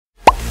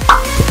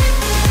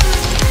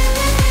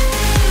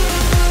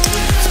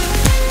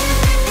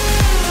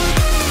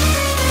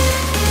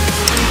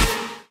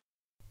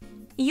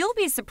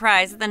be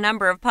surprised at the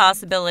number of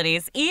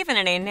possibilities even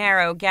in a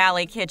narrow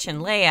galley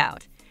kitchen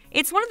layout.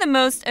 It's one of the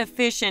most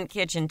efficient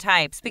kitchen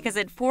types because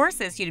it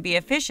forces you to be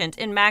efficient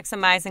in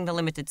maximizing the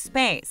limited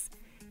space.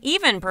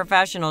 Even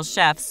professional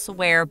chefs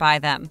swear by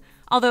them,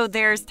 although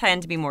theirs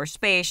tend to be more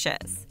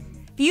spacious.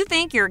 If you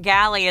think your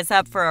galley is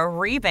up for a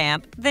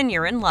revamp, then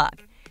you're in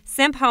luck.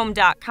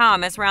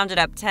 SimpHome.com has rounded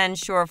up 10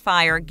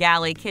 surefire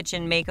galley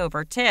kitchen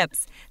makeover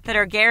tips that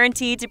are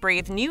guaranteed to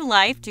breathe new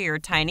life to your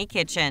tiny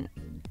kitchen.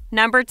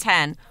 Number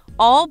 10.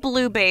 All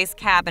blue base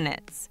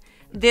cabinets.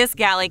 This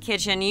galley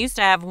kitchen used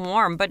to have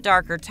warm but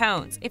darker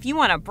tones. If you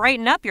want to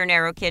brighten up your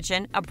narrow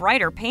kitchen, a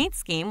brighter paint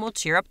scheme will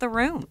cheer up the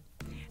room.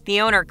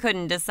 The owner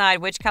couldn't decide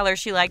which color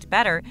she liked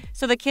better,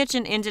 so the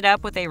kitchen ended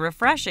up with a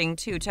refreshing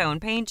two-tone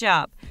paint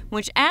job,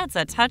 which adds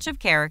a touch of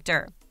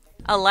character.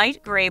 A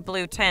light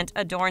gray-blue tint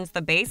adorns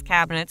the base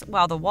cabinets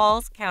while the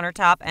walls,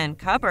 countertop, and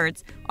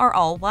cupboards are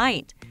all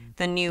white.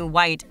 The new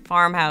white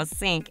farmhouse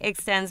sink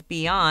extends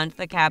beyond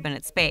the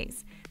cabinet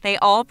space. They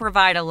all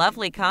provide a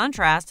lovely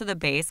contrast to the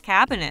base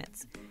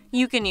cabinets.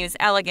 You can use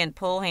elegant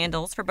pull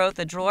handles for both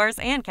the drawers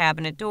and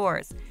cabinet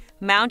doors.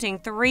 Mounting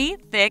 3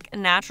 thick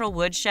natural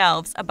wood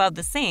shelves above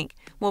the sink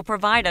will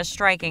provide a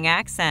striking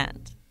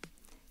accent.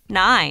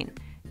 9.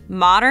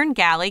 Modern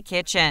galley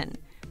kitchen.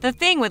 The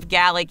thing with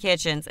galley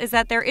kitchens is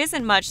that there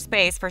isn't much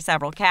space for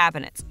several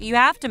cabinets. You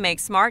have to make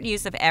smart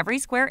use of every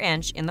square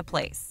inch in the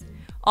place.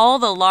 All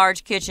the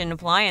large kitchen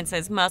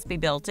appliances must be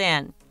built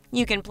in.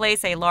 You can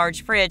place a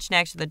large fridge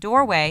next to the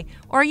doorway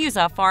or use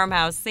a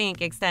farmhouse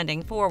sink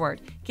extending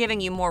forward,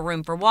 giving you more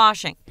room for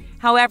washing.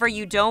 However,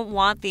 you don't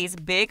want these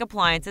big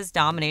appliances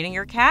dominating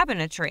your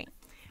cabinetry.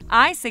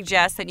 I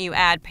suggest that you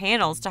add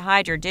panels to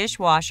hide your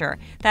dishwasher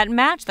that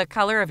match the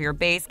color of your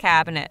base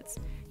cabinets.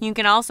 You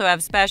can also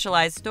have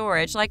specialized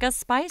storage like a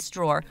spice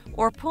drawer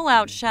or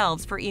pull-out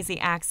shelves for easy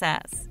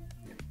access.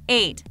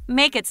 8.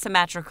 Make it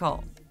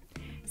symmetrical.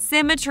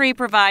 Symmetry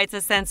provides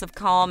a sense of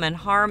calm and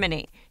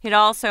harmony. It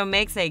also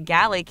makes a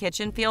galley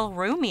kitchen feel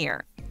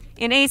roomier.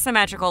 In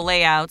asymmetrical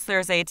layouts,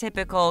 there's a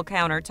typical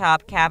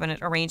countertop cabinet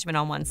arrangement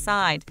on one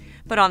side,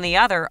 but on the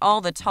other, all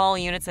the tall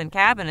units and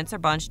cabinets are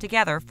bunched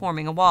together,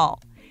 forming a wall.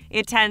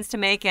 It tends to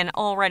make an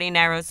already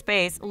narrow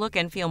space look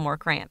and feel more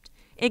cramped.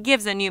 It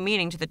gives a new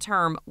meaning to the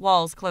term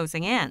walls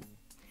closing in.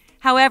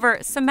 However,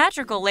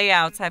 symmetrical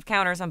layouts have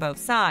counters on both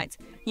sides.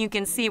 You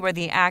can see where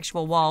the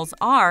actual walls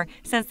are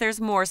since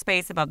there's more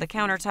space above the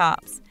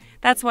countertops.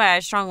 That's why I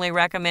strongly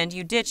recommend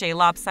you ditch a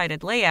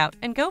lopsided layout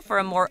and go for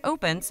a more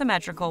open,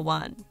 symmetrical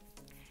one.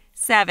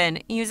 7.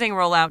 Using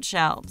rollout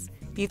shelves.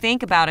 If you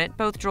think about it,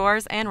 both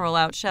drawers and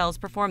rollout shelves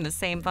perform the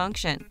same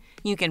function.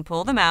 You can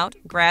pull them out,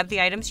 grab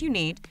the items you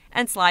need,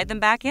 and slide them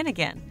back in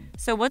again.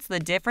 So what's the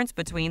difference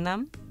between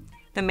them?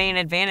 The main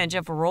advantage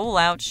of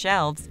rollout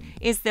shelves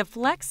is the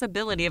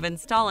flexibility of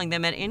installing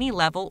them at any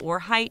level or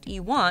height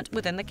you want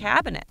within the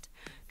cabinet.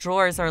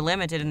 Drawers are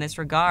limited in this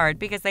regard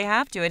because they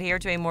have to adhere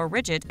to a more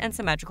rigid and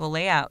symmetrical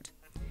layout.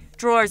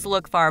 Drawers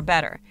look far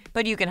better,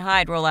 but you can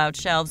hide rollout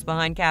shelves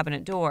behind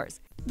cabinet doors.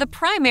 The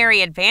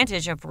primary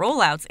advantage of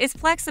rollouts is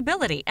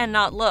flexibility and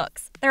not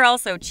looks. They're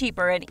also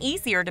cheaper and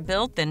easier to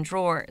build than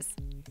drawers.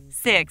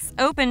 6.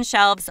 Open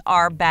shelves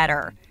are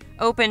better.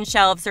 Open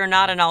shelves are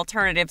not an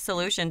alternative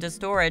solution to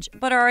storage,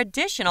 but are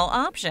additional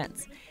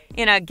options.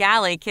 In a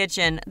galley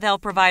kitchen, they'll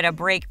provide a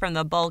break from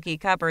the bulky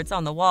cupboards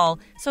on the wall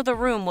so the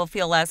room will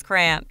feel less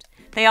cramped.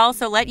 They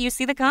also let you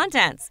see the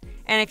contents.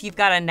 And if you've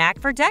got a knack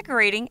for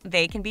decorating,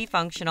 they can be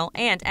functional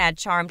and add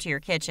charm to your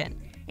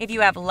kitchen. If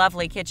you have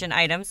lovely kitchen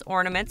items,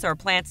 ornaments, or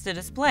plants to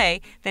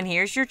display, then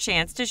here's your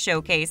chance to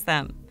showcase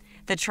them.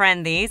 The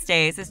trend these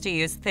days is to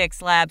use thick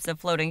slabs of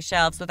floating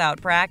shelves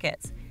without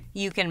brackets.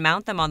 You can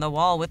mount them on the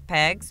wall with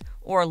pegs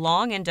or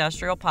long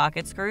industrial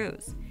pocket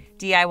screws.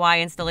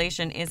 DIY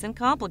installation isn't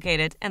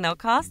complicated and they'll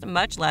cost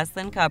much less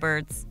than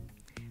cupboards.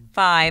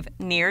 5.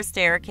 Near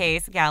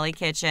staircase galley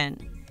kitchen.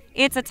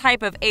 It's a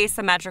type of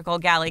asymmetrical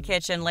galley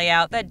kitchen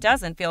layout that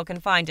doesn't feel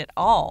confined at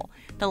all.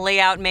 The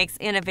layout makes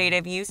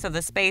innovative use of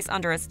the space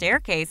under a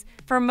staircase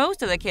for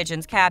most of the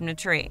kitchen's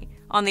cabinetry.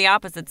 On the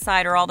opposite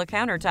side are all the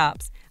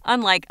countertops.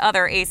 Unlike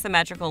other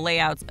asymmetrical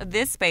layouts,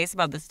 this space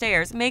above the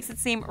stairs makes it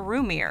seem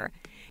roomier.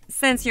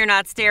 Since you're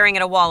not staring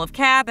at a wall of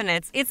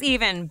cabinets, it's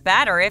even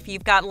better if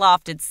you've got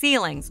lofted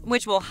ceilings,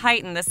 which will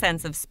heighten the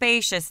sense of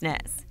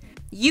spaciousness.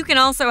 You can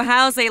also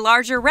house a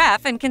larger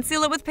ref and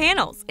conceal it with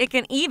panels. It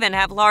can even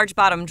have large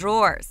bottom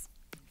drawers.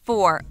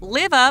 4.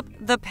 Live up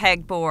the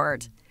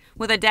pegboard.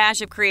 With a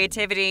dash of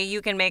creativity,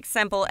 you can make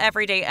simple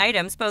everyday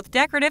items both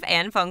decorative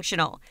and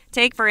functional.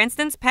 Take, for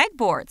instance,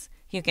 pegboards.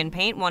 You can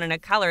paint one in a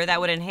color that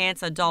would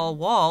enhance a dull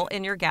wall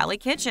in your galley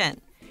kitchen.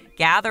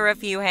 Gather a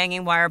few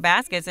hanging wire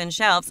baskets and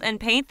shelves and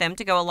paint them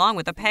to go along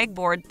with the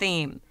pegboard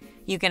theme.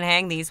 You can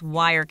hang these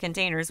wire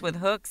containers with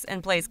hooks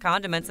and place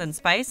condiments and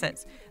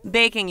spices,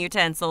 baking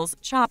utensils,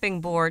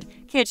 chopping board,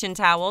 kitchen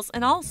towels,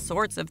 and all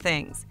sorts of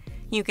things.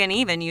 You can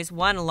even use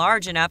one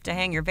large enough to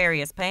hang your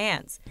various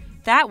pans.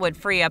 That would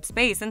free up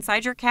space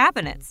inside your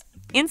cabinets.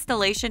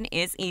 Installation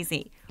is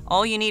easy.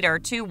 All you need are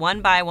 2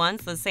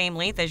 1x1s the same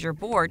length as your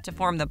board to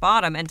form the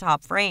bottom and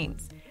top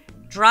frames.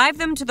 Drive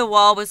them to the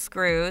wall with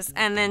screws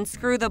and then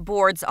screw the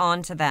boards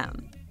onto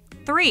them.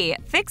 3.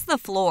 Fix the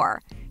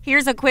floor.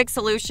 Here's a quick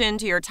solution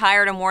to your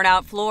tired and worn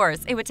out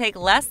floors. It would take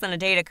less than a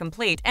day to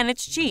complete, and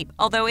it's cheap,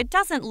 although it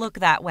doesn't look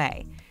that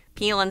way.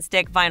 Peel and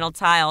stick vinyl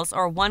tiles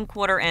are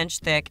 1/4 inch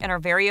thick and are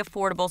a very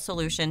affordable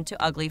solution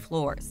to ugly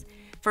floors.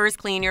 First,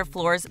 clean your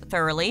floors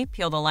thoroughly,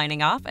 peel the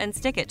lining off, and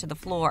stick it to the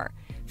floor.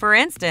 For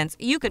instance,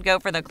 you could go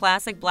for the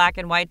classic black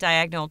and white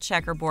diagonal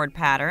checkerboard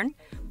pattern,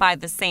 buy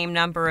the same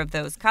number of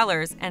those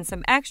colors and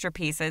some extra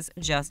pieces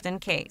just in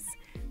case.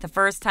 The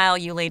first tile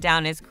you lay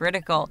down is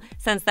critical,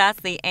 since that's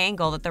the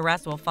angle that the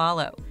rest will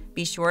follow.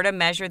 Be sure to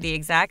measure the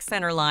exact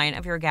center line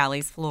of your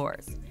galley's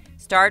floors.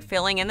 Start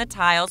filling in the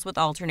tiles with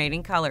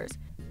alternating colors.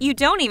 You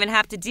don't even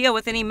have to deal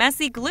with any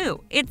messy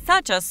glue. It's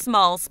such a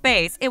small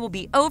space, it will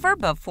be over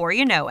before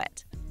you know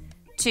it.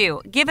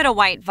 2. Give it a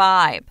white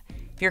vibe.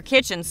 If your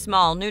kitchen's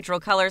small, neutral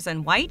colors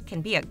and white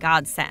can be a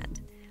godsend.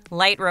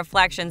 Light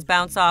reflections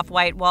bounce off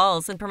white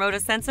walls and promote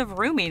a sense of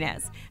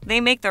roominess. They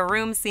make the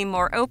room seem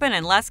more open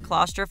and less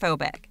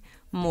claustrophobic.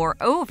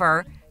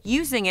 Moreover,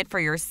 using it for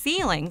your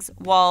ceilings,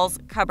 walls,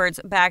 cupboards,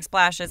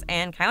 backsplashes,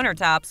 and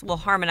countertops will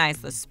harmonize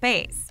the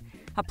space.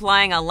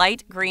 Applying a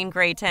light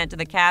green-gray tint to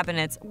the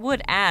cabinets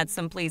would add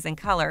some pleasing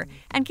color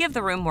and give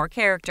the room more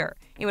character.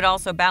 It would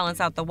also balance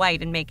out the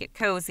white and make it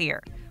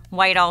cozier.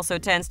 White also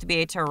tends to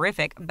be a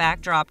terrific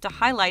backdrop to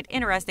highlight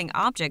interesting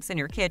objects in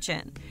your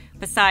kitchen.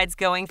 Besides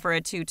going for a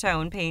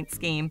two-tone paint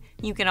scheme,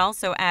 you can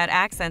also add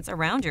accents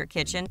around your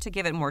kitchen to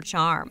give it more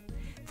charm.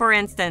 For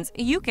instance,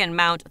 you can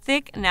mount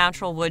thick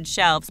natural wood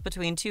shelves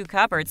between 2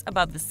 cupboards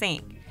above the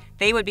sink.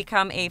 They would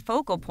become a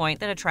focal point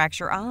that attracts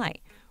your eye.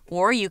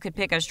 Or you could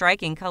pick a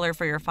striking color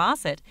for your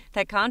faucet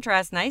that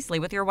contrasts nicely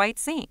with your white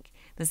sink.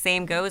 The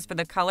same goes for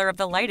the color of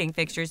the lighting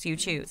fixtures you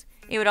choose.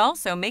 It would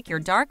also make your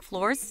dark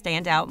floors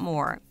stand out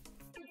more.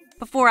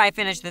 Before I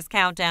finish this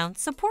countdown,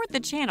 support the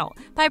channel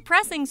by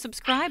pressing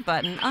subscribe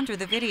button under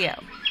the video.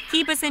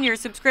 Keep us in your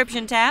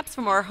subscription tabs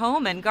for more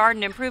home and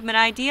garden improvement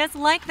ideas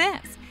like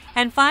this.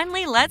 And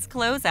finally, let's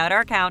close out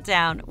our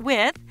countdown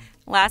with,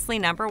 lastly,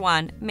 number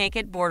 1, make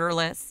it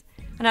borderless.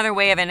 Another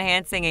way of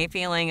enhancing a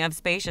feeling of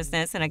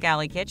spaciousness in a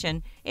galley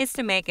kitchen is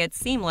to make it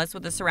seamless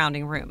with the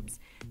surrounding rooms.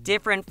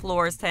 Different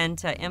floors tend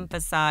to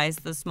emphasize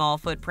the small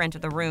footprint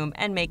of the room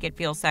and make it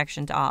feel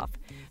sectioned off.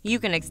 You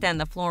can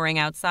extend the flooring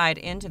outside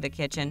into the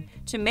kitchen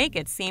to make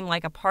it seem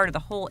like a part of the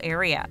whole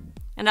area.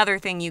 Another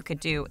thing you could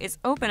do is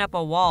open up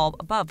a wall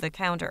above the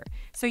counter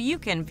so you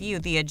can view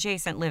the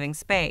adjacent living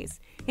space.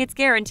 It's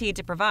guaranteed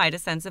to provide a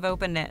sense of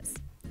openness.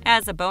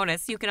 As a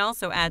bonus, you can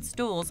also add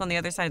stools on the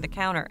other side of the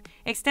counter,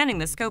 extending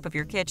the scope of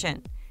your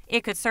kitchen.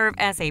 It could serve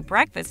as a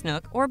breakfast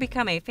nook or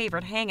become a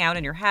favorite hangout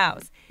in your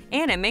house,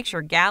 and it makes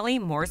your galley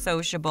more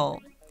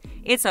sociable.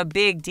 It's a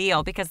big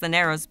deal because the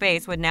narrow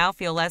space would now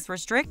feel less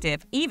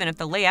restrictive even if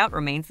the layout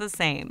remains the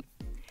same.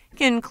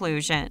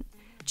 Conclusion.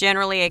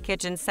 Generally, a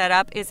kitchen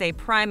setup is a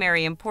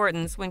primary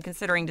importance when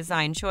considering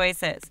design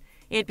choices.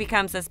 It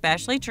becomes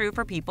especially true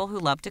for people who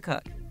love to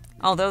cook.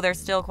 Although they're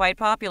still quite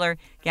popular,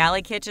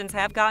 galley kitchens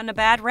have gotten a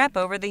bad rep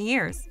over the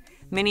years.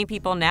 Many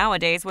people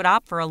nowadays would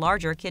opt for a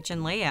larger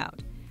kitchen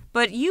layout.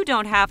 But you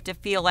don't have to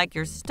feel like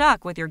you're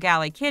stuck with your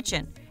galley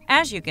kitchen.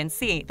 As you can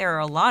see, there are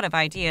a lot of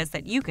ideas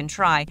that you can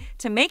try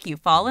to make you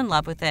fall in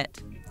love with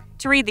it.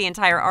 To read the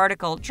entire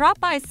article, drop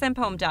by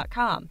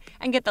simphome.com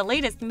and get the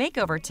latest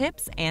makeover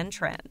tips and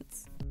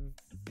trends.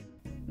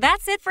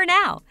 That's it for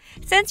now.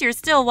 Since you're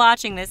still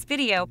watching this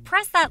video,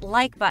 press that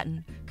like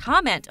button,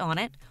 comment on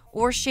it,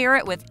 or share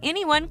it with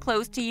anyone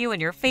close to you in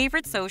your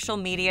favorite social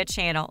media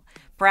channel.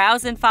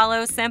 Browse and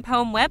follow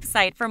Simphome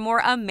website for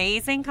more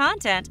amazing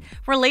content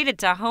related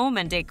to home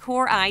and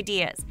decor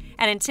ideas.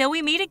 And until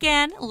we meet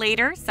again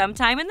later,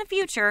 sometime in the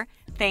future,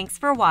 thanks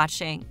for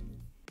watching.